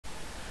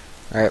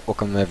Alright,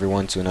 welcome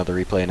everyone to another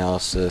replay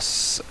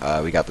analysis.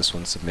 We got this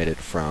one submitted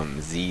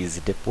from Z's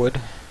Dipwood.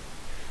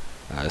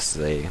 This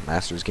is a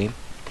Masters game,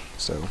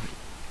 so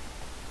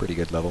pretty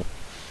good level.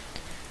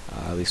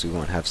 At least we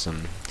won't have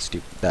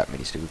that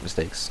many stupid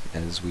mistakes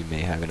as we may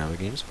have in other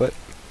games, but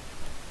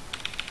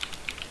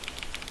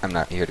I'm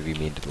not here to be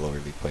mean to the lower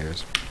league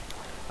players.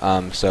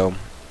 So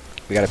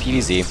we got a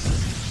PvZ.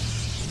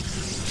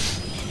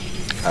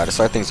 To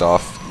start things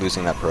off,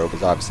 losing that probe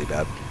is obviously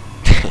bad.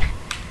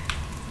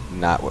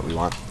 Not what we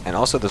want. And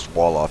also this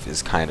wall off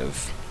is kind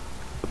of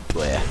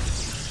bleh.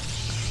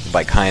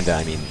 By kinda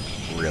I mean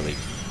really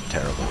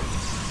terrible.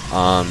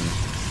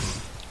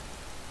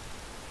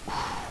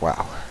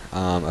 Wow.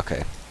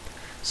 Okay.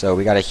 So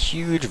we got a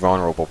huge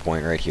vulnerable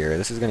point right here.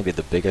 This is going to be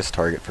the biggest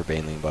target for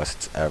baneling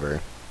busts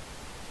ever.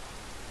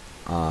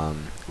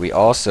 We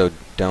also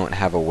don't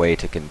have a way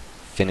to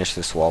finish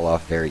this wall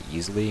off very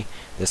easily.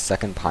 This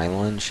second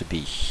pylon should be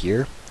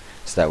here,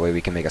 so that way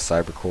we can make a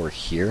cyber core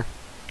here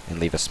and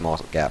leave a small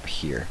gap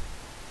here.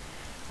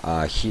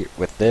 Here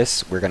with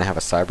this, we're going to have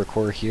a cyber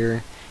core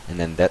here, and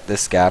then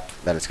this gap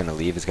that it's going to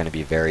leave is going to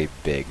be very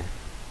big,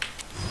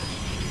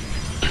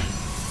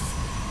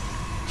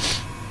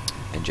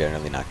 and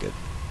generally not good.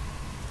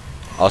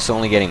 Also,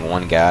 only getting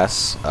one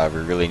gas.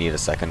 We really need a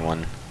second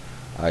one.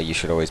 You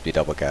should always be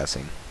double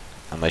gassing,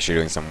 unless you're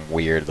doing some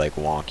weird, like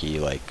wonky,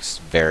 like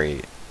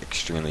very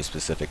extremely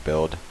specific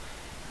build.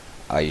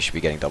 You should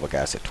be getting double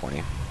gas at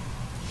 20.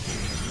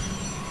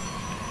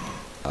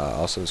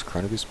 Also, is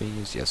Chrono Boost being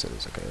used? Yes, it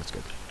is. Okay, that's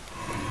good.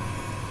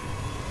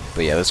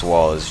 But yeah, this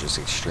wall is just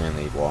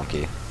extremely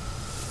wonky.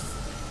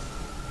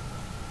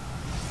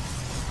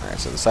 Alright,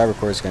 so the cyber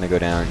core is going to go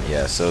down.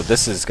 Yeah, so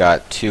this has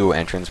got 2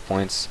 entrance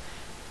points.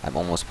 I'm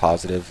almost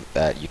positive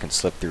that you can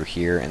slip through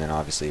here and then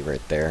obviously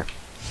right there.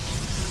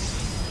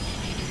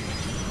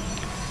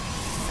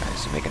 Alright,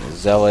 so making a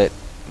zealot.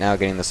 Now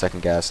getting the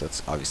second gas.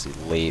 That's obviously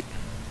late.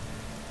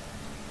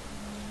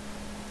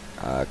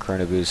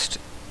 Chrono Boost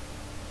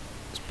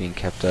being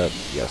kept up.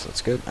 Yes,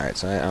 that's good. Alright,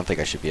 so I don't think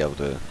I should be able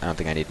to, I don't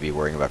think I need to be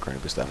worrying about Chrono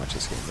Boost that much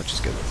this game, which is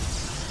good.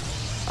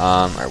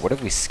 Alright, what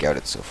have we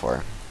scouted so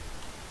far?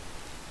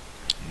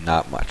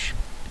 Not much.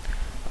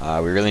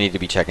 We really need to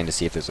be checking to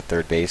see if there's a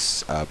third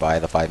base by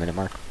the 5-minute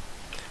mark,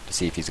 to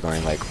see if he's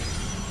going like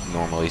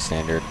normally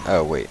standard.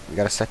 Oh wait, we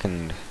got a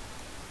second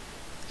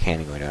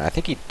cannon going down. I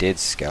think he did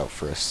scout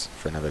for us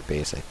for another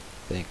base, I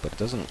think, but it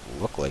doesn't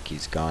look like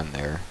he's gone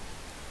there.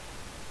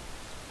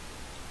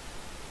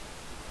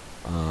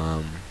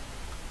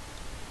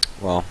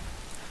 Well,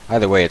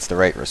 either way, it's the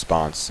right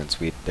response since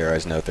there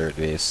is no third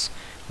base.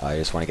 I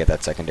just want to get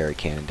that secondary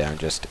cannon down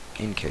just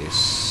in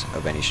case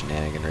of any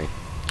shenaniganry.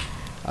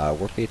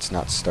 Warp gate's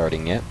not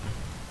starting yet.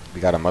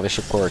 We got a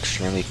mothership core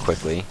extremely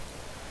quickly,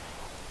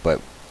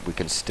 but we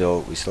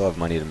still have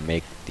money to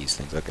make these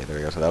things. Okay, there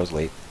we go. So that was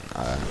late.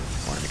 Want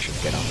to make sure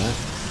to get on that.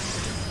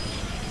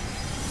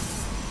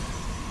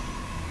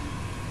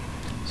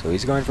 So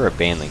he's going for a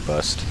baneling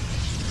bust,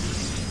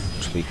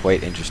 which will be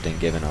quite interesting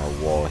given our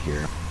wall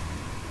here.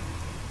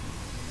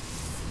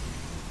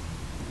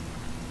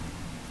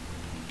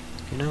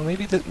 You know,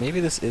 maybe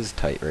this is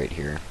tight right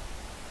here.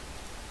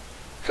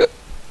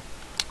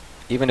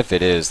 Even if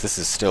it is, this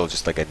is still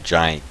just like a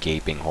giant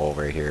gaping hole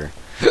right here.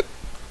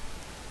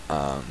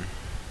 And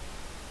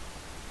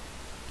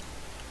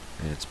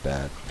it's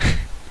bad.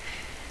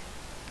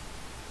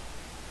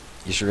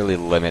 You should really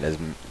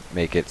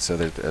make it so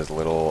there's as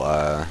little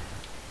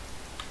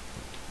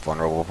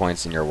vulnerable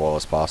points in your wall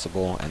as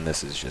possible, and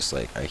this is just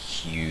like a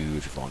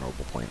huge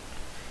vulnerable point.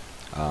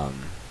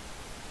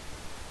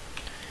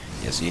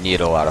 Yeah, so you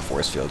need a lot of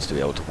force fields to be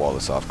able to wall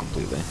this off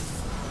completely.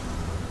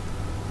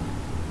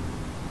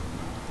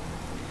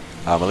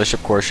 Militia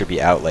core should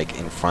be out like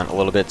in front a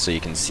little bit so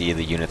you can see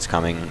the units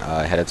coming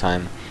ahead of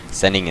time.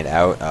 Sending it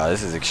out,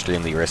 this is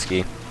extremely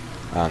risky.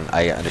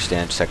 I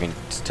understand checking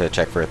to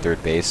check for a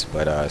third base,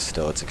 but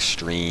still it's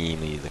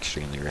extremely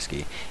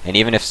risky. And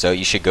even if so,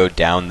 you should go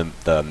down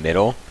the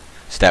middle,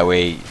 so that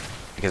way,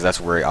 because that's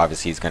where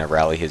obviously he's going to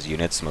rally his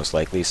units most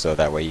likely, so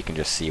that way you can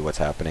just see what's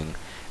happening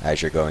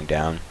as you're going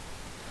down.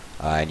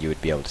 And you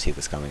would be able to see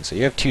this coming. So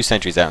you have 2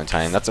 sentries out in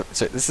time.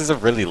 So this is a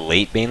really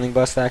late baneling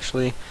bust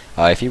actually.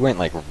 If you went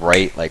like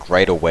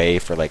right away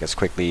for like as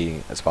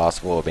quickly as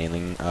possible a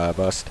baneling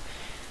bust,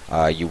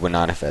 you would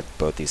not have had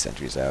both these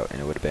sentries out, and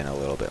it would have been a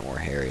little bit more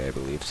hairy, I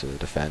believe, to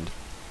defend.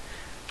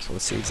 So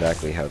let's see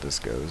exactly how this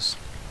goes.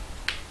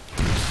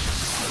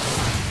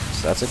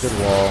 So that's a good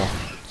wall.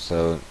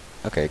 So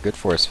okay, good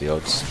force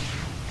fields,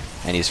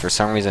 and he's for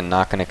some reason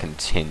not going to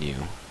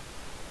continue.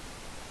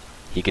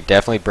 He could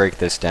definitely break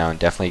this down,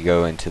 definitely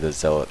go into the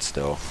zealot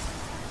still.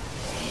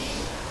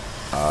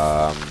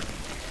 Oh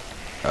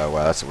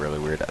wow, that's really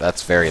weird.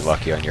 That's very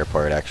lucky on your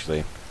part,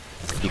 actually.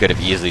 You could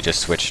have easily just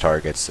switched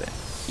targets.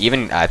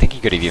 I think you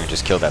could have even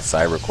just killed that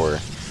cyber core,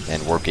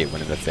 and warp gate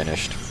wouldn't have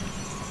finished.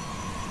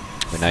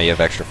 But now you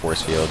have extra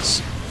force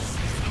fields.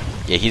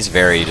 Yeah, he's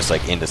very just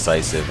like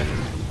indecisive and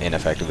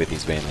ineffective with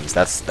these banelings.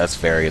 That's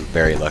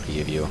very lucky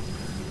of you.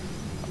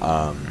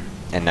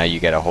 and now you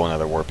get a whole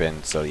nother warp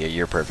in, so yeah,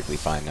 you're perfectly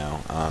fine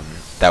now.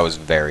 That was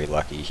very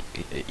lucky.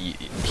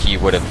 He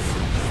would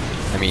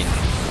have, I mean,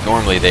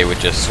 normally they would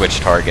just switch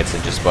targets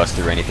and just bust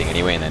through anything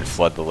anyway and then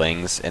flood the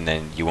lings, and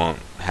then you won't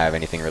have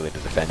anything really to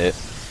defend it.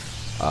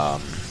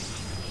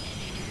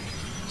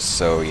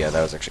 So yeah,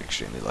 that was actually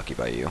extremely lucky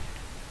by you.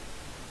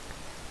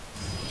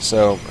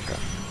 So, okay.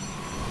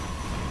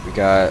 We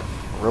got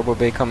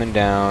Robobay coming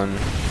down.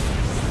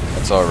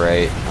 That's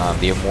alright.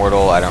 The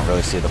Immortal, I don't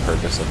really see the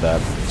purpose of that.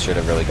 Should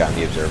have really gotten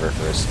the Observer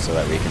first so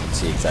that we can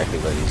see exactly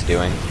what he's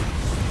doing.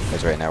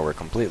 Because right now we're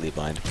completely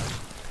blind.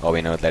 All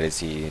we know that is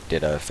he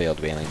did a failed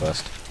Veiling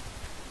Bust.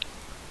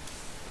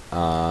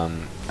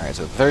 Alright,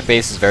 so the third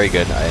base is very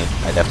good.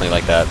 I definitely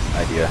like that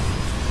idea.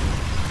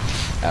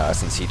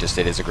 Since he just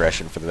did his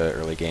aggression for the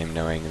early game,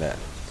 knowing that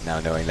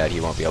he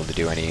won't be able to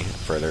do any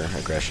further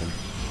aggression.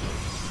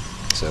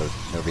 So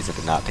no reason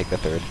to not take the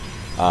third.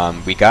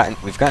 We've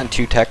gotten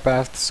 2 tech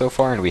baths so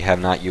far, and we have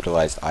not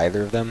utilized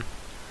either of them.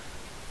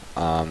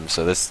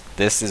 So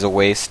this is a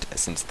waste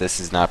since this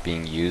is not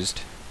being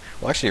used.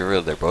 Well, actually,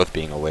 really, they're both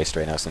being a waste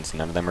right now since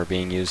none of them are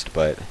being used.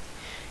 But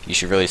you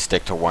should really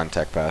stick to 1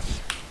 tech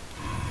bath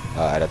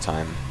at a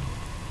time,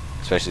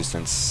 especially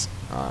since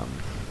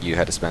you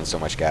had to spend so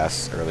much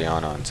gas early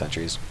on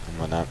sentries and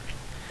whatnot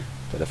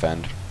to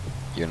defend.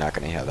 You're not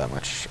going to have that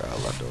much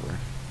left over.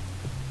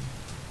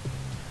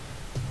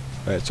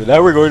 Alright, so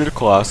now we're going to the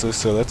Colossus,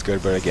 so that's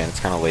good, but again, it's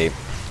kind of late.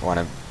 I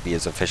want to be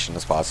as efficient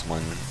as possible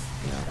and,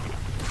 you know,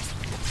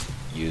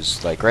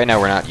 use, like, right now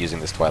we're not using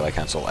this Twilight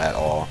Council at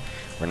all.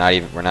 We're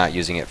not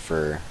using it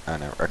for, I don't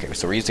know, okay,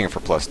 so we're using it for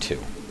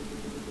 +2.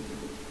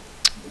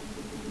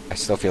 I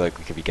still feel like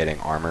we could be getting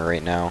armor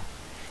right now,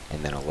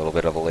 and then a little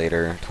bit of a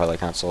later Twilight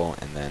Council,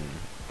 and then,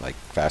 like,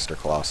 faster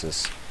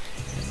Colossus,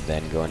 and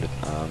then go into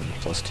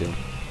 +2.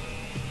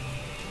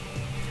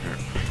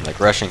 Like,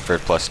 rushing for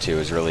 +2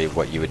 is really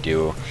what you would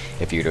do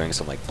if you're doing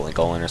some, like,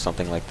 Blink-Olin or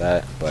something like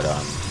that, but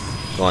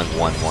going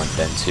 1-1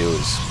 then 2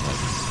 is, like,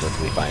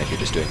 perfectly fine if you're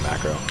just doing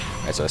macro.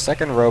 Alright, so a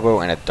second Robo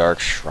and a Dark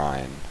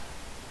Shrine.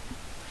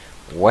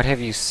 What have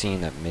you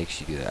seen that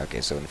makes you do that?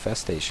 Okay, so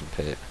Infestation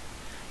Pit.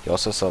 You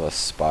also saw the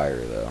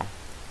Spire, though.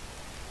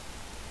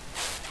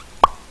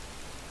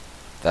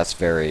 That's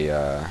very,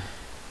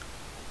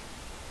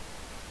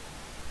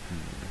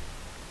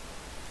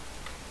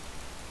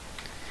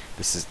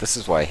 This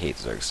is why I hate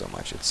Zerg so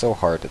much. It's so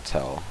hard to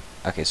tell.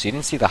 Okay, so you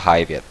didn't see the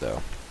Hive yet,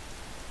 though.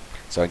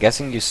 So I'm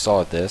guessing you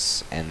saw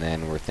this, and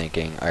then we're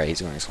thinking, alright, he's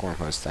going to Swarm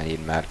Host, I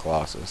need Mad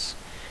Colossus.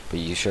 But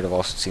you should have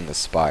also seen the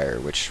Spire,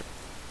 which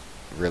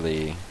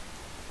really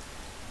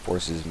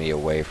forces me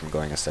away from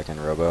going a second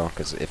Robo,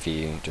 because if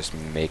he just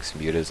makes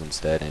Mutas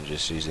instead and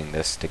just using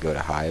this to go to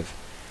Hive,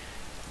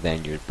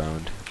 then you're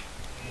boned.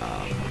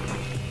 We'll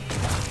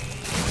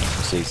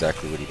see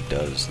exactly what he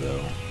does,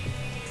 though,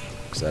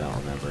 because I don't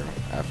remember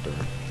after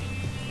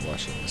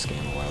watching this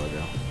game a while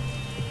ago.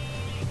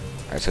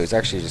 Alright, so he's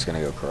actually just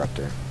going to go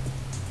Corruptor.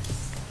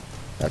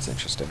 That's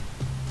interesting.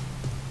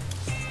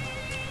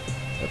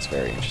 That's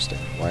very interesting.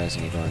 Why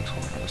isn't he going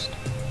Swarm Host?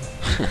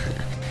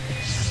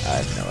 I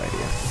have no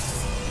idea.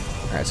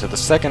 Alright, so the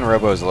second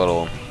Robo is a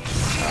little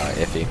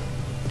iffy.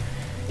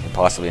 And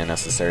possibly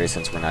unnecessary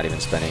since we're not even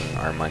spending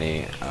our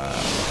money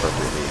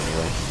appropriately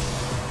anyway.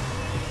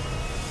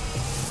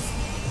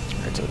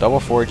 Alright, so Double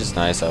Forge is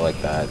nice, I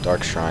like that.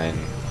 Dark Shrine,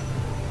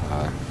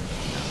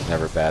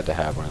 never bad to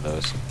have one of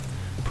those.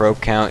 Probe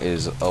count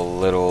is a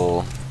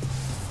little...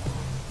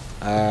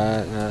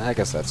 I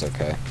guess that's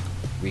okay.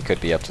 We could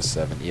be up to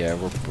 7. Yeah,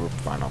 we're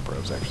fine on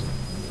probes, actually.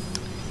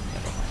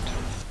 Never mind.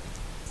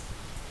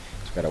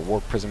 So we've got a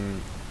Warp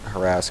Prism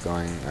Harass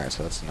going. Alright,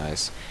 so that's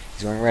nice.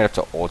 He's going right up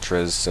to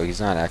Ultras, so he's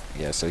not...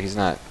 so he's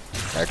not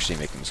actually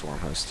making Swarm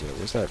Host too.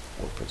 Where's that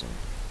Warp Prism?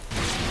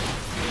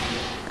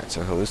 Alright,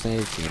 so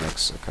Hallucinated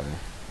Phoenix, okay.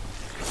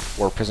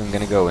 Warp Prism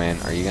gonna go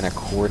in. Are you gonna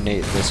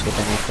coordinate this with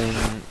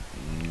anything?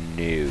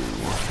 No.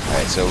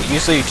 Alright, so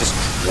usually just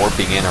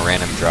warping in a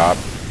random drop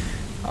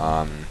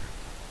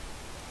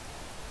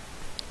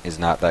is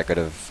not that good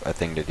of a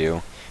thing to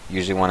do. You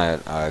usually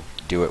want to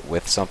do it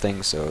with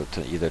something, so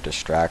to either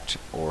distract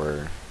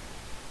or...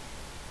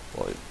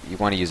 well, you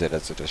want to use it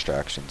as a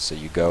distraction. So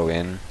you go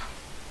in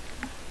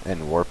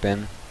and warp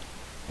in,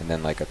 and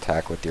then like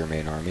attack with your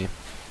main army.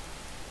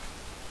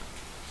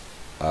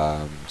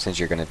 Since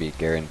you're going to be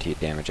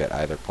guaranteed damage at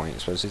either point,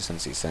 especially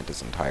since he sent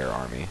his entire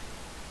army,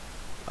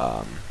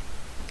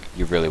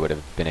 you really would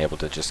have been able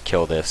to just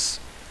kill this,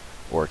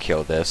 or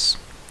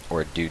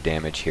do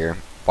damage here.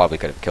 Probably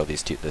could have killed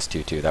this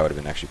 2-2. That would have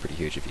been actually pretty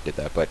huge if you did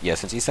that. But yeah,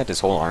 since he sent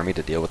his whole army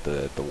to deal with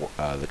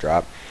the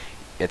drop,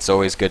 it's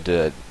always good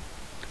to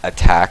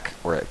attack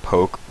or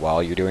poke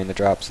while you're doing the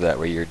drop, so that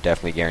way you're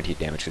definitely guaranteed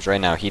damage. Because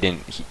right now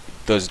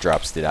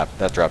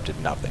that drop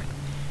did nothing,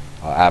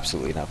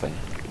 absolutely nothing.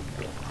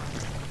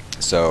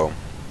 So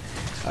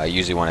I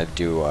usually want to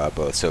do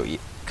both. So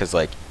because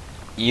like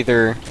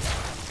either,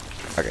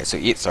 okay, so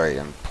sorry,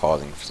 I'm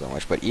pausing for so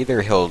much, but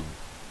either he'll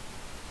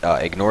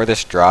ignore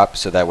this drop,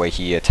 so that way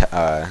he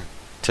to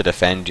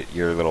defend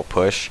your little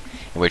push,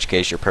 in which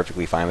case you're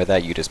perfectly fine with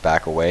that. You just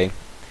back away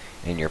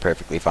and you're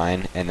perfectly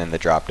fine, and then the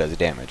drop does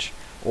damage.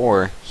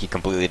 Or he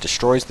completely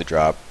destroys the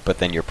drop, but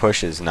then your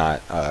push is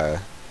not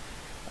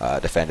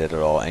defended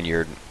at all, and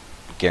you're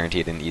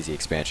guaranteed an easy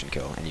expansion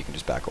kill, and you can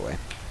just back away.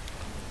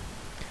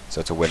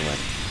 So it's a win-win.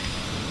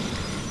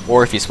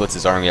 Or if he splits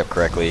his army up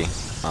correctly,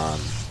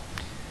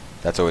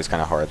 that's always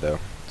kind of hard though,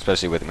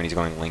 especially when he's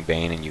going Ling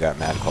Bane and you got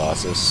Mad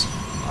Colossus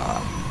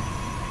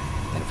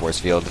and Force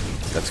Field.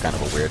 That's kind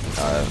of a weird.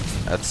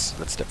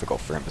 That's difficult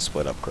for him to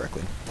split up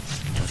correctly.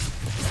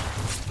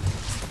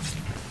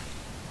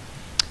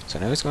 So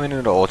now he's going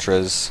into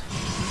Ultras.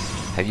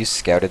 Have you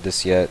scouted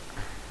this yet?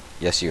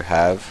 Yes, you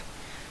have.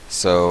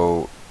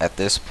 So at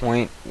this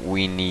point,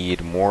 we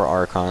need more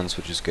Archons,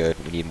 which is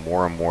good. We need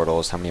more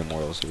Immortals. How many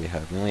Immortals do we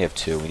have? We only have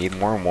 2. We need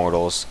more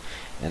Immortals.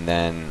 And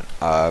then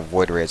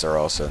Void Rays are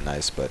also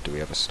nice, but do we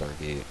have a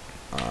Stargate?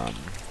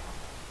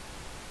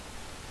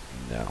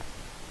 No.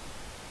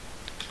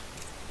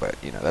 But,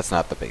 you know, that's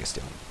not the biggest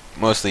deal.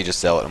 Mostly just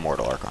sell an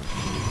Immortal Archon.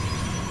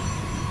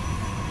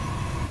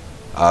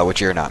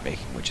 Which you're not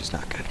making, which is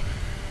not good.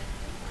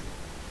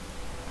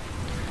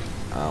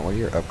 What are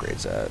your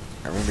upgrades at?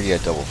 I remember you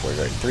had double force,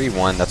 right?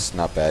 3-1, that's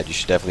not bad. You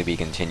should definitely be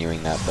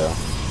continuing that, though.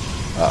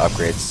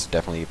 Upgrades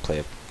definitely play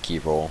a key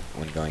role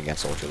when going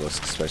against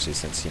Ultralisks, especially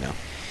since, you know,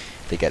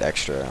 they get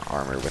extra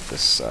armor with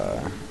this,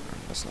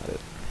 that's not it.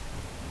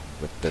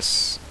 With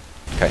this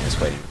Chitinous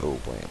Plating. Oh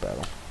boy, a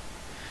battle.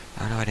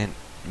 Oh no, I didn't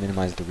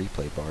minimize the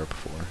replay bar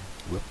before.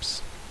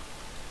 Whoops.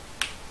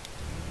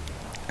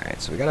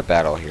 Alright, so we got a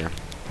battle here.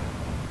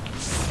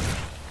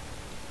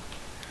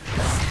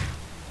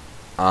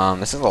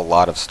 This is a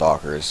lot of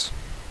Stalkers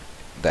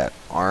that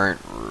aren't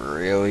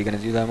really gonna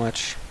do that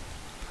much.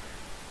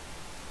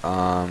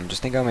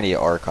 Just think how many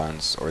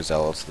Archons or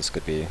Zealots this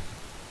could be,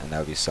 and that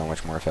would be so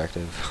much more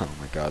effective. Oh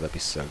my god, that'd be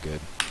so good.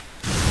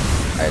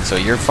 Alright, so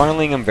you're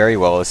funneling them very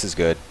well, this is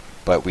good,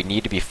 but we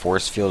need to be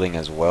force fielding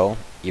as well.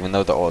 Even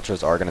though the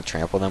Ultras are going to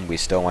trample them, we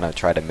still want to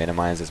try to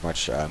minimize as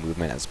much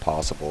movement as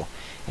possible.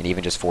 And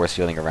even just force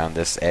fielding around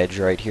this edge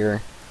right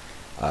here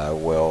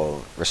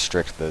will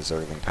restrict the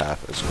Zergling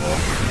path as well.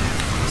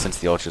 Since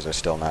the Ultras are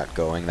still not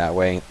going that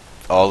way,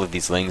 all of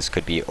these Lings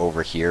could be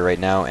over here right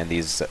now, and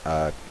these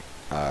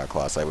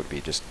Colossi would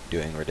be just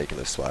doing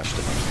ridiculous slash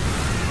to them.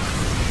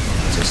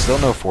 So still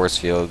no force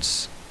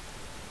fields.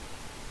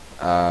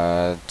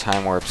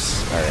 Time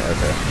warps. Alright,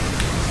 okay.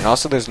 And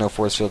also there's no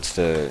force fields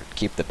to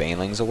keep the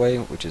Banelings away,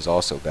 which is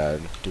also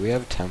bad. Do we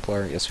have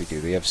Templar? Yes we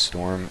do. We have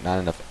Storm. Not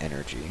enough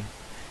energy.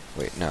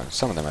 Wait, no.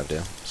 Some of them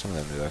do. Some of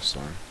them do have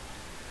Storm.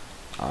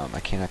 I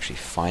can't actually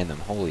find them.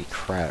 Holy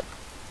crap.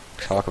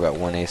 Talk about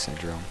 1A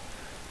syndrome.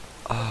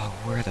 Oh,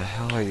 where the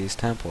hell are these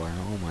Templar?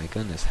 Oh my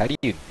goodness. How do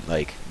you,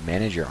 like,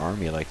 manage your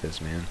army like this,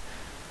 man?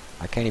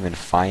 I can't even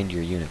find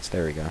your units.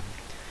 There we go.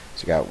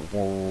 So we got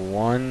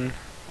one,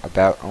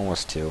 about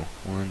almost 2.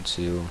 1,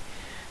 2,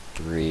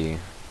 3,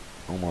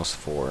 almost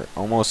 4.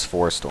 Almost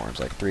 4 storms,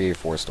 like 3 or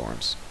 4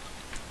 storms.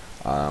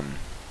 The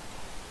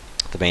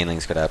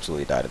Banelings could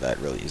absolutely die to that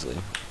really easily,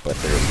 but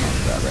there is none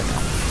of that right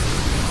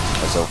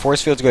now. So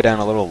force fields go down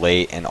a little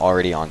late and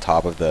already on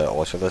top of the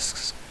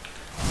Ultralisks,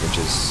 which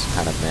is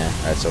kind of meh.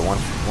 Alright, so one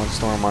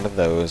storm onto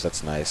those,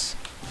 that's nice.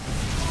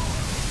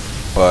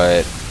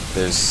 But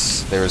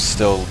there's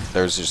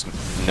just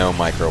no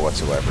micro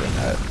whatsoever in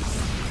that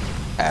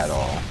at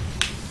all.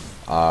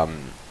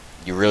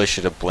 You really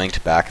should have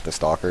blinked back the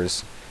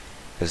Stalkers,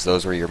 because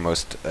those were your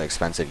most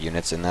expensive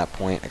units in that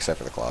point, except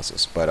for the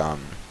Colossus. But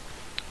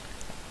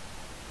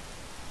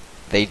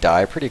they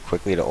die pretty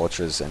quickly to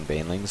Ultras and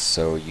Banelings,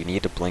 so you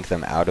need to blink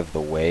them out of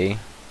the way,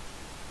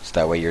 so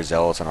that way your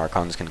Zealots and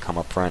Archons can come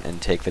up front and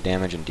take the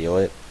damage and deal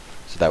it,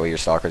 so that way your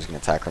Stalkers can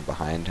attack from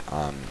behind.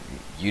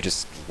 You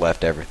just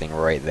left everything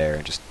right there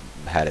and just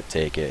had it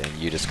take it, and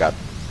you just got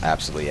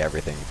absolutely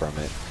everything from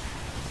it.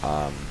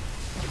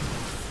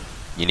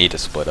 You need to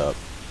split up.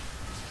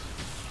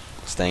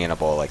 Staying in a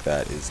ball like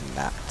that is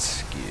not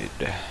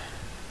good.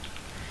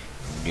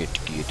 Not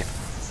good.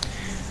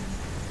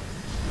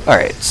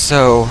 Alright,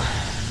 so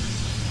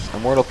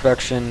Immortal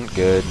production,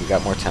 good. We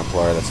got more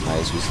Templar, that's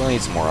nice. We still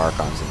need some more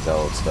Archons and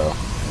Zealots though,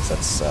 because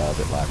that's a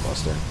bit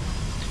lackluster.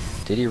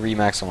 Did you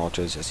remax on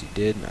Ultras? Yes you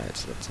did. Alright,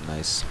 so that's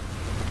nice.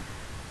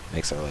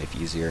 Makes our life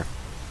easier.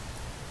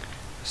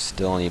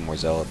 Still need more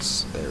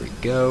Zealots. There we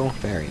go.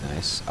 Very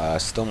nice.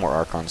 Still more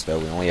Archons though.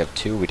 We only have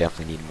 2. We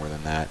definitely need more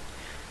than that.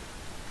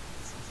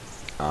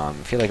 I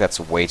feel like that's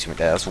way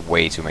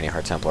too many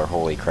High Templar.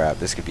 Holy crap!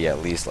 This could be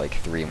at least like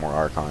 3 more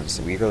Archons.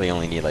 We really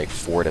only need like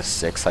 4 to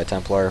 6 High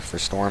Templar for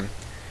Storm,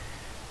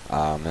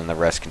 and the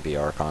rest can be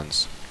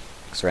Archons.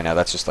 So right now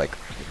that's just like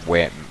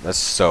that's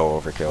so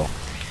overkill.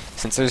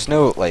 Since there's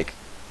no like,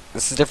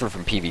 this is different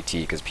from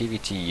PvT, because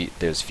PvT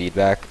there's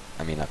feedback.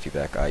 I mean not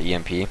feedback.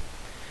 EMP.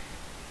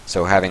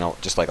 So having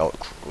just like a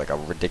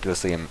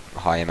ridiculously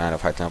high amount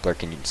of High Templar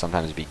can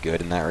sometimes be good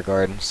in that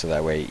regard. So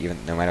that way,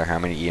 even no matter how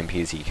many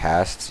EMPs he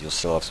casts, you'll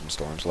still have some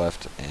Storms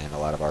left and a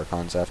lot of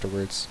Archons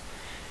afterwards.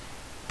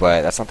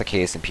 But that's not the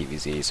case in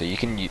PvZ. So you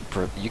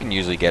can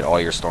usually get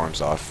all your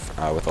Storms off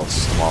with a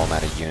small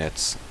amount of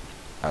units,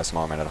 a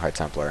small amount of High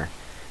Templar.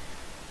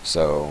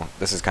 So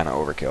this is kind of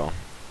overkill.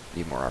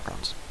 Need more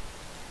Archons.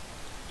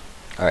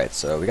 Alright,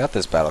 so we got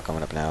this battle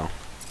coming up now.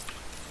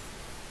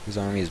 His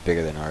army is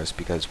bigger than ours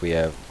because we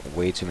have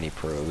way too many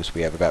probes.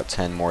 We have about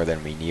 10 more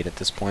than we need at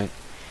this point.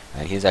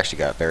 And he's actually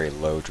got very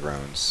low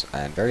drones,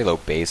 and very low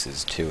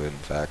bases too, in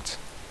fact.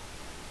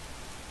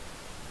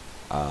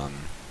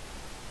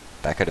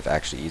 That could have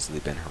actually easily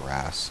been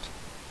harassed.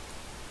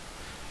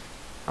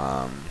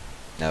 Now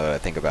that I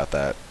think about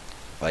that.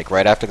 Like,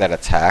 right after that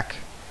attack,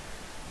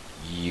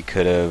 you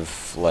could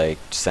have, like,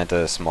 sent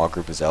a small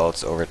group of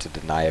zealots over to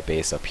deny a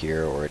base up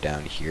here or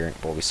down here.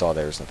 Well, we saw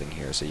there was nothing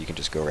here, so you can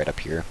just go right up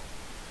here.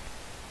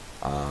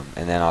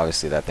 And then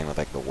obviously that thing with,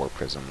 like, the warp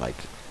prism, like,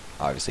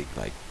 obviously,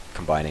 like,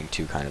 combining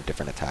two kind of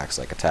different attacks,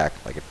 like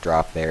a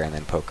drop there, and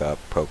then poke up,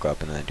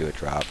 and then do a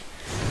drop.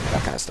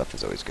 That kind of stuff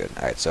is always good.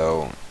 Alright,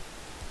 so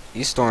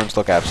these storms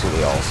look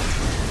absolutely awesome.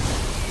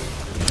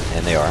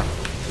 And they are.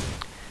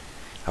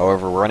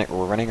 However, we're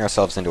running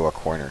ourselves into a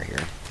corner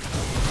here,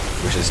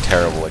 which is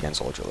terrible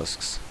against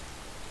Ultralisks.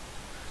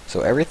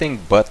 So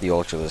everything but the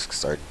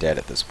Ultralisks are dead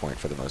at this point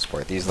for the most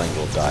part. These things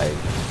will die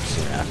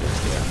soon after,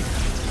 yeah.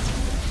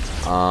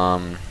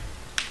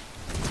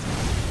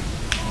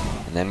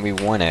 And then we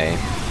 1A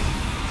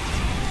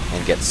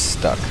and get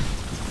stuck.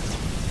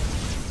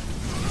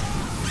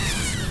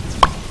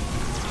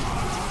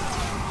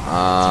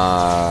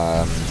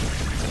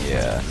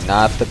 Yeah,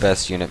 not the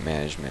best unit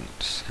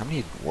management. How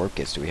many warp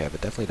gates do we have?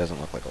 It definitely doesn't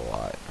look like a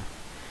lot.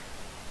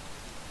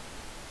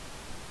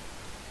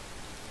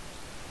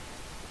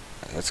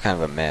 That's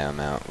kind of a meh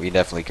amount. We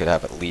definitely could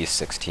have at least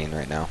 16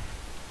 right now.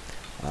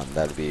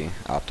 That would be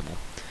optimal.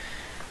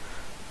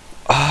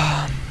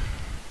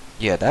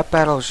 Yeah, that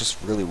battle was just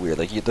really weird.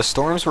 Like, the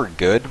storms were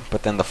good,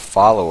 but then the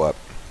follow-up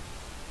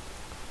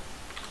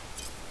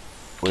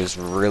was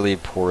really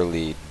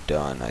poorly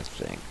done, I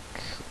think.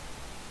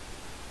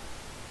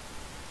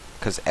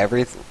 Because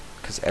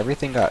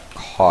everything got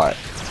caught.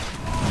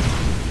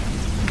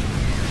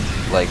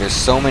 Like, there's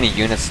so many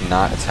units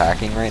not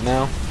attacking right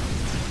now,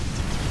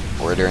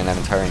 or during that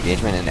entire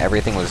engagement, and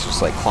everything was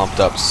just, like,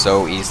 clumped up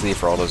so easily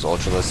for all those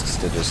Ultralisks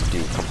to just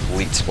do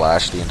complete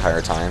splash the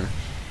entire time.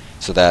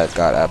 So that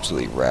got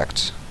absolutely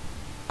wrecked.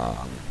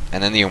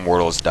 And then the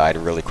Immortals died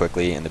really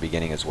quickly in the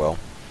beginning as well,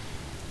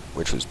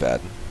 which was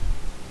bad.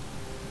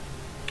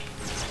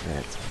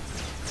 Right.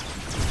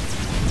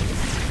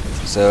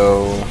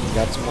 So, we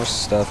got some more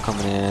stuff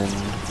coming in.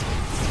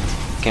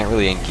 Can't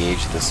really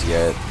engage this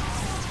yet.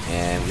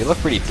 And we look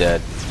pretty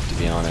dead, to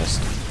be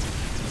honest.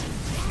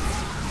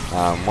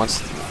 Once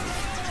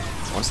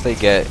they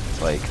get,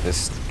 like,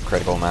 this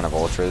critical amount of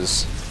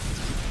Ultras,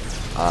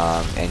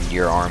 and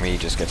your army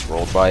just gets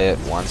rolled by it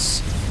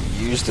once,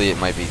 usually it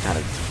might be kind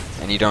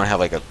of, and you don't have,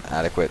 like, an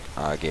adequate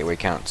gateway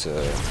count to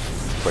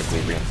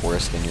quickly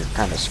reinforce, then you're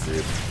kind of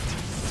screwed.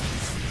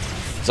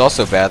 It's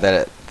also bad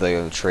that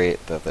the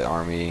trait that the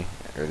army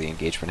or the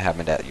engagement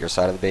happened at your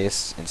side of the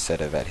base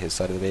instead of at his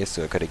side of the base,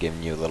 so it could have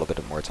given you a little bit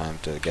of more time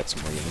to get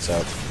some more units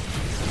out.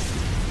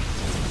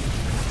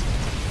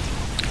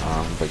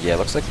 But yeah, it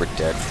looks like we're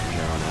dead from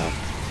here on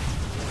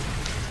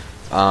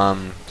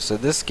out. So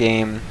this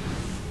game,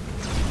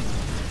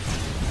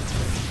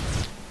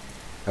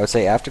 I would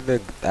say after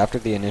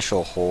the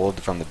initial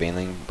hold from the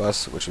Baneling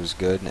bus, which was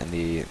good, and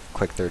the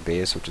quick third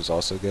base, which was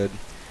also good.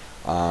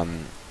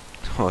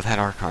 Oh, that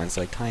Archon's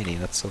like tiny.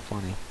 That's so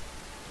funny.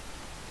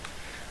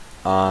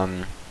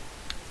 Other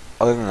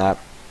than that,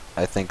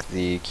 I think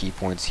the key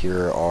points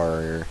here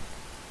are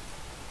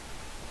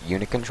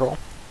unit control.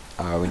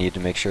 We need to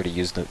make sure to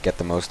get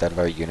the most out of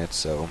our units.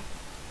 So,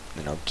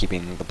 you know,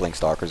 keeping the Blink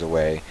Stalkers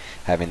away,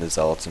 having the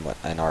Zealots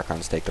and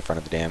Archons take the front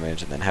of the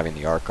damage, and then having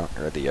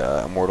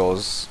the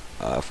Immortals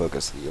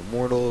focus the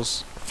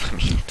Immortals. I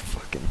mean,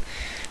 fucking.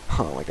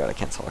 Oh my god, I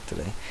can't talk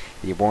today.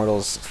 The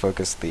Immortals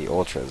focus the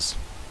Ultras.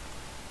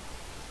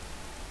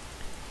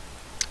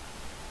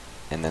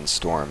 And then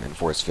Storm and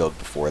Force Field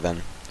before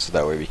then, so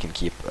that way we can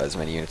keep as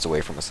many units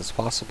away from us as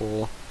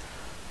possible,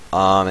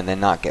 and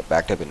then not get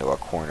backed up into a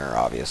corner,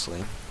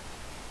 obviously.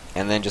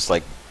 And then just,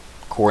 like,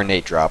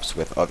 coordinate drops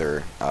with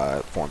other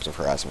forms of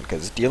harassment,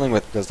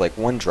 because like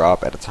one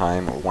drop at a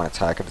time or one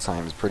attack at a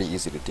time is pretty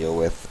easy to deal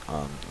with.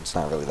 It's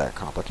not really that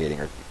complicating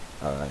or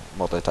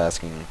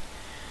multitasking,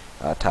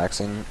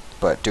 taxing,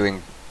 but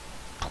doing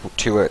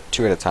two at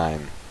a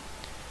time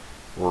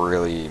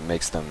really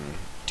makes them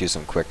do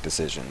some quick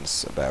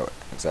decisions about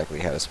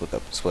exactly how to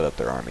split up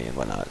their army and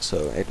whatnot.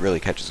 So it really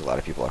catches a lot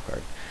of people off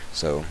guard.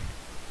 So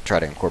try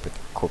to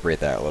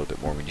incorporate that a little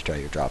bit more when you try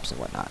your drops and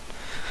whatnot.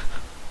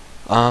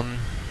 But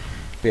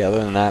yeah,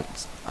 other than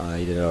that,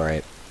 you did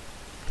alright.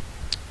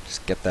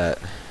 Just do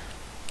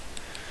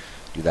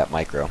that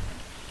micro.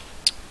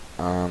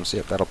 So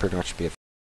yep, that'll pretty much be it.